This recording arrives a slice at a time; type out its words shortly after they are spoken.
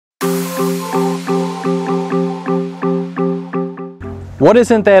What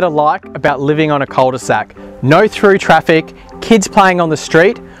isn't there to like about living on a cul-de-sac? No through traffic, kids playing on the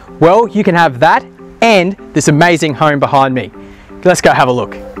street. Well, you can have that and this amazing home behind me. Let's go have a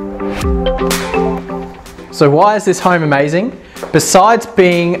look. So why is this home amazing? Besides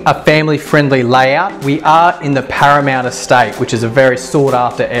being a family-friendly layout, we are in the Paramount Estate, which is a very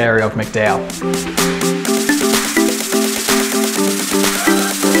sought-after area of McDowall.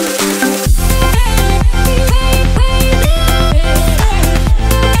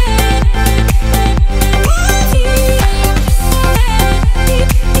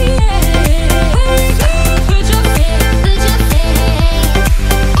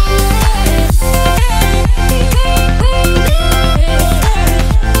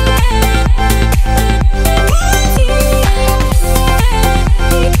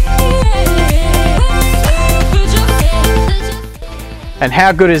 And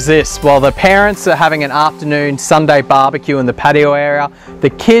how good is this? While the parents are having an afternoon Sunday barbecue in the patio area, the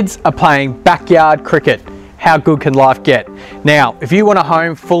kids are playing backyard cricket. How good can life get? Now, if you want a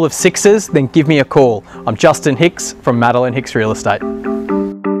home full of sixes, then give me a call. I'm Justin Hicks from Madeleine Hicks Real Estate.